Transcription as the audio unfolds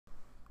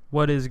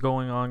What is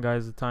going on,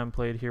 guys? The Time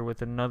Played here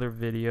with another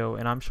video,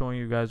 and I'm showing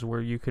you guys where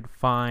you could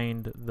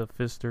find the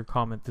PFISTER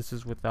COMET. This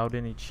is without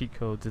any cheat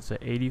codes. It's a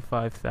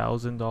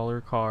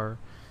 $85,000 car,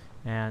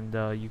 and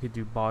you could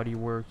do body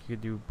work, you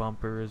could do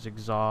bumpers,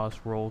 exhaust,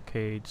 roll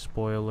cage,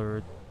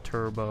 spoiler,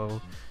 turbo.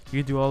 You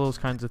could do all those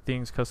kinds of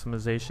things,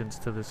 customizations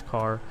to this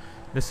car.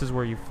 This is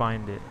where you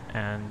find it,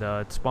 and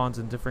it spawns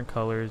in different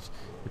colors.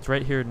 It's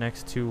right here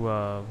next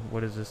to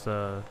what is this?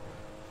 A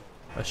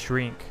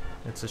shrink.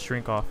 It's a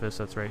shrink office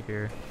that's right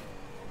here.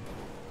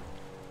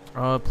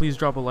 Please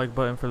drop a like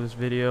button for this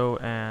video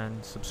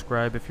and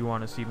subscribe if you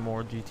want to see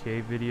more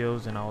GTA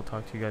videos, and I'll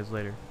talk to you guys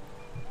later.